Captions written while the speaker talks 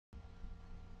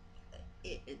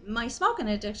my smoking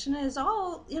addiction is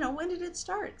all, when did it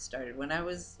start? It started when I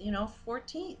was,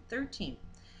 14, 13.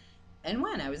 And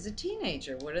when I was a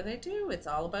teenager, what do they do? It's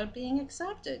all about being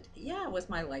accepted. Yeah, was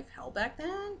my life hell back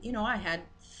then? I had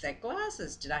thick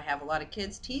glasses. Did I have a lot of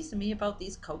kids teasing me about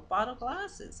these Coke bottle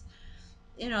glasses?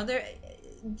 There,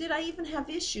 did I even have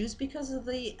issues because of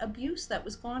the abuse that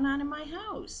was going on in my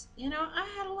house? I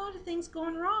had a lot of things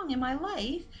going wrong in my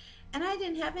life, and I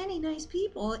didn't have any nice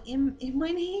people in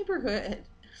my neighborhood.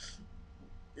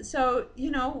 So,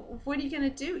 what are you going to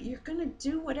do? You're going to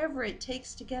do whatever it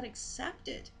takes to get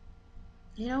accepted,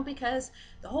 because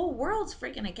the whole world's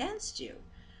freaking against you.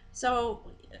 So,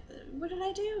 what did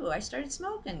I do? I started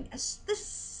smoking. The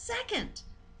second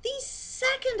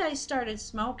I started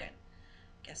smoking,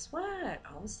 guess what?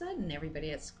 All of a sudden,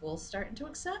 everybody at school's starting to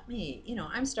accept me.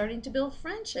 I'm starting to build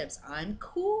friendships. I'm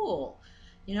cool.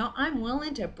 I'm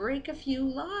willing to break a few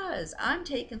laws. I'm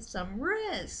taking some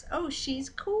risks. Oh, she's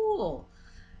cool.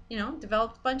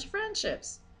 Developed a bunch of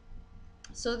friendships.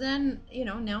 So then,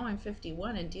 now I'm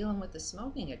 51 and dealing with the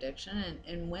smoking addiction.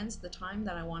 And when's the time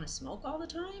that I want to smoke all the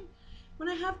time? When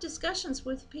I have discussions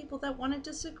with people that want to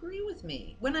disagree with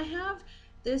me. When I have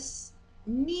this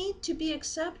need to be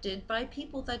accepted by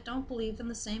people that don't believe in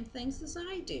the same things as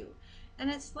I do. And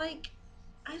it's like,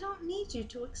 I don't need you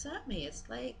to accept me. It's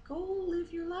like, go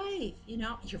live your life.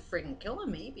 You're friggin'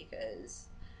 killing me because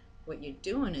what you're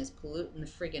doing is polluting the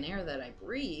friggin' air that I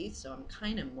breathe. So I'm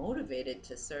kind of motivated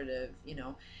to sort of,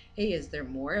 hey, is there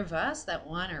more of us that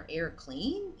want our air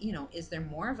clean? Is there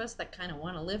more of us that kind of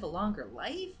want to live a longer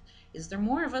life? Is there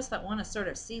more of us that want to sort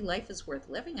of see life as worth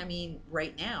living? I mean,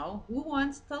 right now, who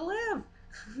wants to live?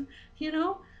 you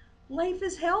know, Life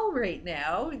is hell right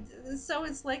now. So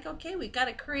it's like, okay, we got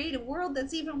to create a world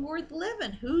that's even worth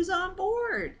living. Who's on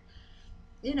board?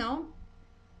 You know,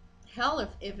 hell,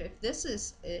 if this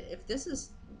is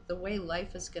the way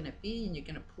life is going to be, and you're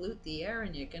going to pollute the air,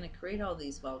 and you're going to create all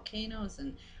these volcanoes,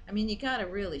 and I mean, you got to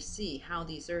really see how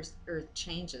these earth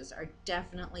changes are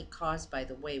definitely caused by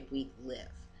the way we live.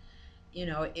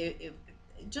 If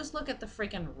just look at the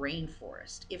freaking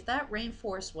rainforest. If that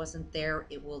rainforest wasn't there,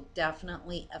 it will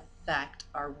definitely affect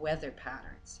our weather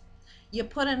patterns. You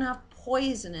put enough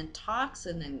poison and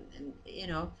toxin and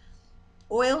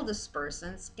oil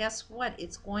dispersants, guess what?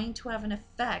 It's going to have an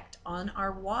effect on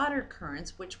our water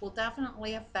currents, which will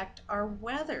definitely affect our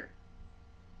weather.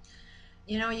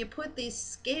 You put these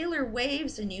scalar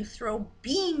waves and you throw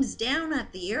beams down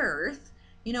at the earth,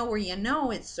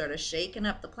 where it's sort of shaking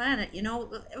up the planet.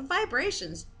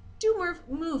 Vibrations do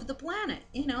move the planet.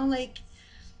 Like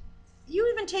you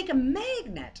even take a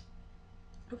magnet,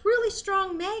 a really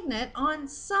strong magnet on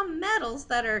some metals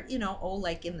that are,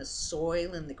 like in the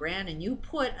soil, in the ground, and you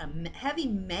put a heavy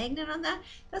magnet on that,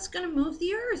 that's going to move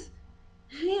the earth.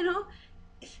 You know,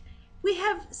 we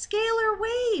have scalar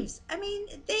waves. I mean,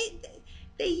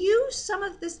 they use some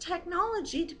of this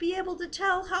technology to be able to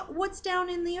tell what's down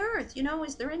in the earth.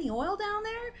 Is there any oil down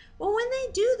there? Well, when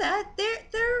they do that,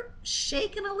 they're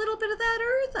shaking a little bit of that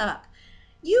earth up.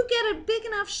 You get a big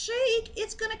enough shake,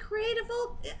 it's going to create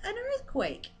an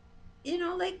earthquake.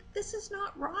 Like, this is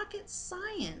not rocket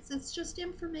science. It's just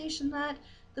information that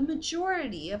the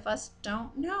majority of us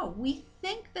don't know. We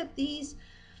think that these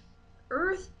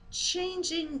earth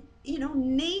changing,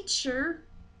 nature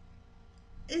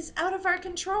is out of our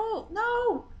control.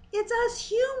 No, it's us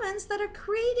humans that are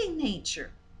creating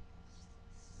nature.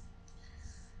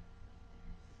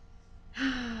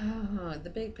 The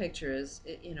big picture is,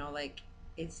 like,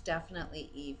 it's definitely,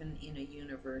 even in a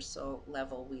universal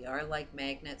level, we are like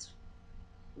magnets.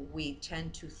 We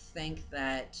tend to think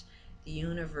that the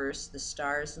universe, the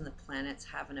stars and the planets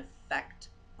have an effect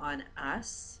on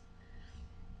us.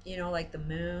 Like the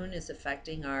moon is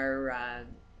affecting our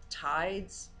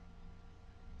tides.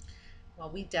 Well,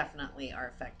 we definitely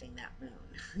are affecting that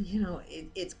moon.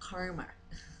 It's karma.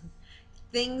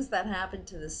 Things that happen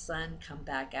to the sun come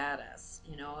back at us,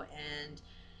 and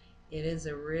it is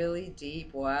a really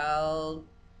deep, well,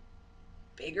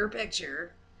 bigger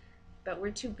picture, but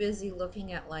we're too busy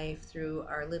looking at life through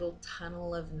our little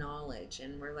tunnel of knowledge,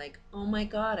 and we're like, oh my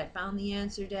god, I found the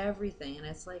answer to everything. And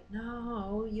it's like,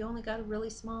 no, you only got a really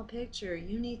small picture.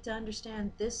 You need to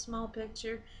understand this small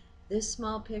picture, this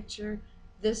small picture,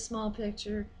 this small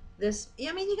picture, this.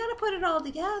 I mean, you got to put it all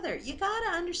together. You got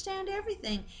to understand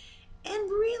everything. And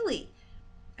really,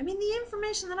 I mean, the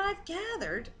information that I've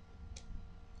gathered,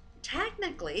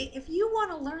 technically, if you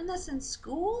want to learn this in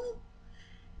school,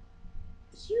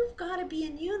 you've got to be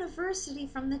in university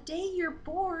from the day you're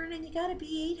born, and you got to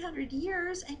be 800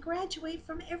 years and graduate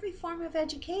from every form of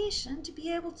education to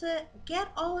be able to get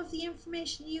all of the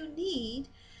information you need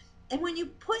And when you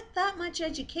put that much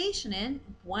education in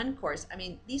one course, I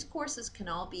mean, these courses can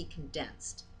all be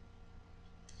condensed.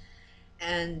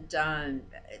 And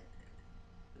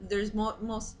there's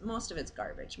most of it's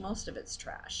garbage. Most of it's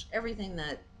trash. Everything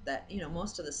that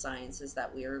most of the sciences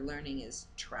that we are learning is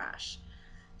trash.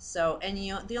 So, and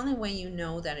the only way you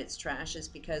know that it's trash is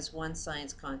because one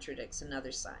science contradicts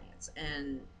another science,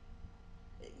 and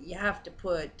you have to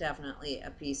put definitely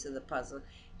a piece of the puzzle.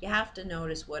 You have to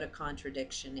notice what a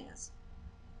contradiction is,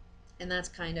 and that's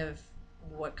kind of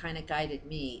what kind of guided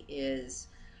me is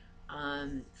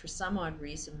for some odd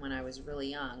reason, when I was really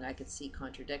young, I could see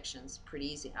contradictions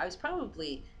pretty easy. I was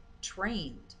probably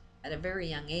trained at a very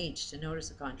young age to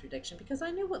notice a contradiction because I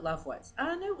knew what love was.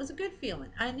 I knew it was a good feeling.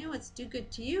 I knew it's do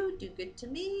good to you, do good to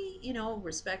me,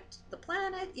 respect the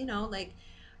planet, like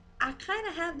I kind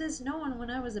of had this knowing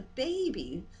when I was a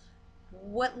baby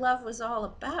what love was all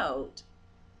about.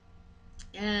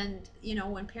 And,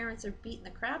 when parents are beating the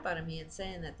crap out of me and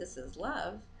saying that this is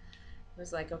love, it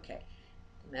was like, okay,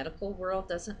 the medical world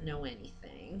doesn't know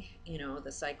anything.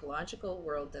 The psychological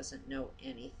world doesn't know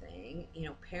anything.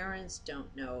 Parents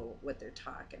don't know what they're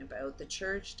talking about. The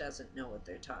church doesn't know what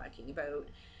they're talking about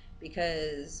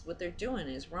because what they're doing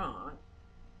is wrong.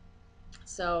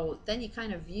 So then you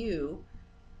kind of view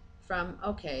from,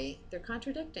 okay, they're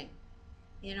contradicting.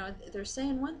 They're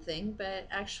saying one thing, but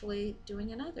actually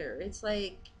doing another. It's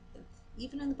like,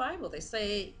 even in the Bible, they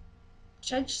say,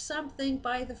 judge something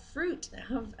by the fruit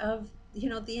of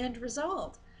the end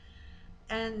result.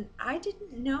 And I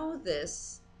didn't know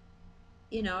this.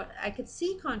 I could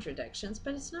see contradictions,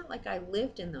 but it's not like I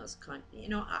lived in those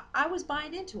I was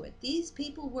buying into it. These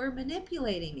people were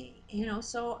manipulating me,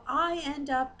 so I end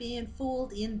up being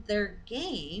fooled in their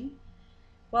game.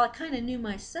 Well, I kind of knew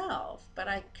myself, but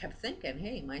I kept thinking,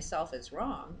 hey, myself is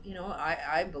wrong.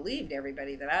 I believed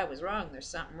everybody that I was wrong. There's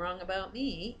something wrong about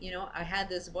me. I had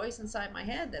this voice inside my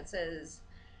head that says,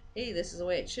 hey, this is the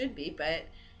way it should be. But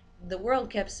the world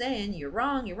kept saying, you're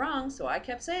wrong, you're wrong. So I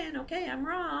kept saying, okay, I'm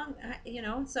wrong.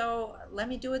 So let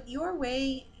me do it your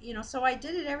way. So I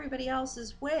did it everybody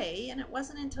else's way. And it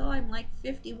wasn't until I'm like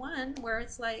 51 where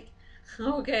it's like,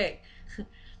 okay,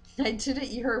 I did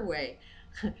it your way.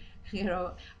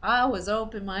 I was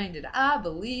open-minded. I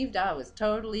believed I was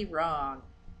totally wrong.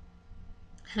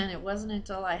 And it wasn't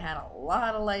until I had a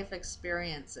lot of life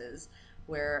experiences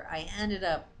where I ended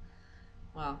up,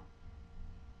 well,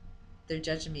 they're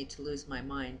judging me to lose my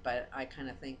mind, but I kind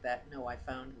of think that, no, I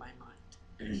found my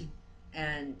mind.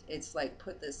 And it's like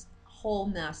put this whole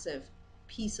massive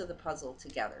piece of the puzzle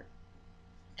together.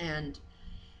 And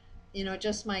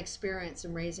just my experience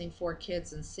in raising 4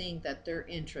 kids and seeing that their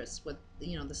interests with,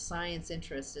 the science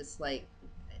interest, it's like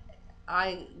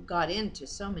I got into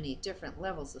so many different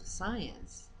levels of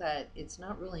science that it's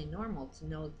not really normal to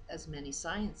know as many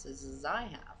sciences as I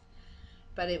have.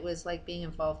 But it was like being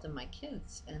involved in my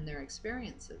kids and their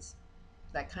experiences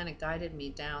that kind of guided me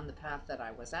down the path that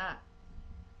I was at.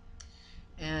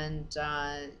 And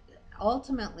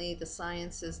ultimately, the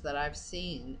sciences that I've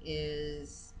seen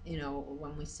is,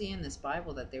 when we see in this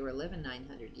Bible that they were living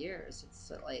 900 years,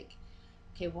 it's like,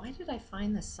 okay, why did I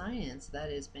find the science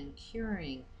that has been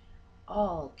curing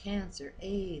all cancer,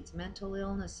 AIDS, mental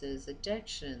illnesses,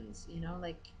 addictions,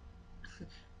 like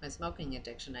my smoking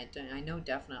addiction, I know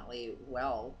definitely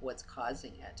well what's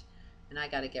causing it. And I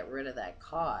got to get rid of that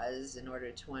cause in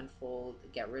order to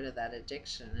get rid of that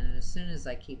addiction. And as soon as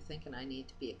I keep thinking I need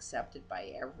to be accepted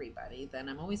by everybody, then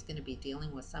I'm always going to be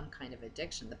dealing with some kind of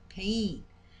addiction. The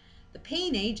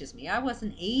pain ages me. I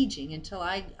wasn't aging until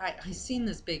I seen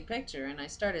this big picture and I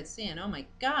started seeing, oh my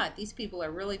God, these people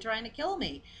are really trying to kill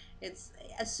me. It's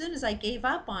as soon as I gave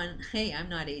up on, hey, I'm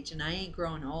not aging, I ain't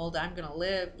growing old, I'm gonna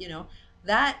live,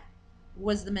 that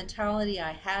was the mentality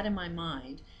I had in my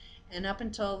mind. And up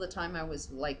until the time I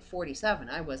was like 47,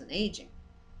 I wasn't aging.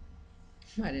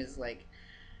 But it's like,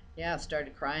 yeah, I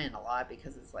started crying a lot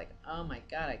because it's like, oh my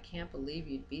God, I can't believe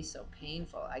you'd be so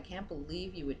painful. I can't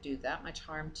believe you would do that much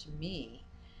harm to me.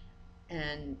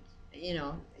 And,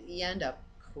 you end up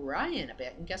crying a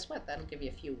bit. And guess what? That'll give you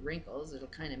a few wrinkles. It'll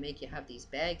kind of make you have these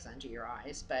bags under your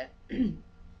eyes. But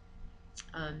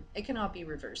it can all be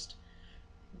reversed.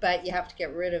 But you have to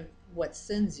get rid of what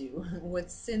sins you,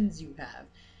 what sins you have.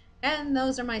 And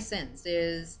those are my sins.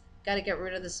 Is got to get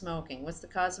rid of the smoking. What's the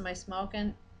cause of my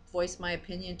smoking? Voice my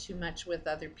opinion too much with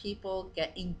other people,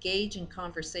 engage in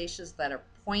conversations that are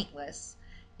pointless.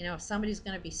 If somebody's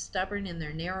going to be stubborn in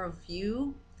their narrow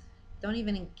view, don't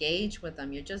even engage with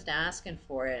them. You're just asking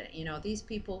for it. These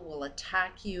people will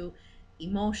attack you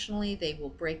emotionally. They will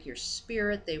break your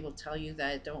spirit. They will tell you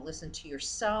that don't listen to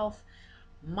yourself.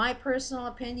 My personal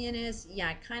opinion is, yeah,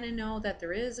 I kind of know that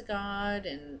there is a God,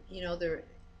 and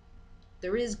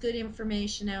there is good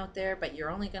information out there, but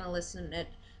you're only going to listen to it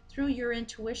through your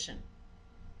intuition.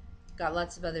 Got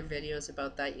lots of other videos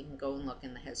about that. You can go and look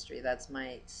in the history. That's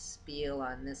my spiel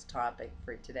on this topic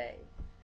for today.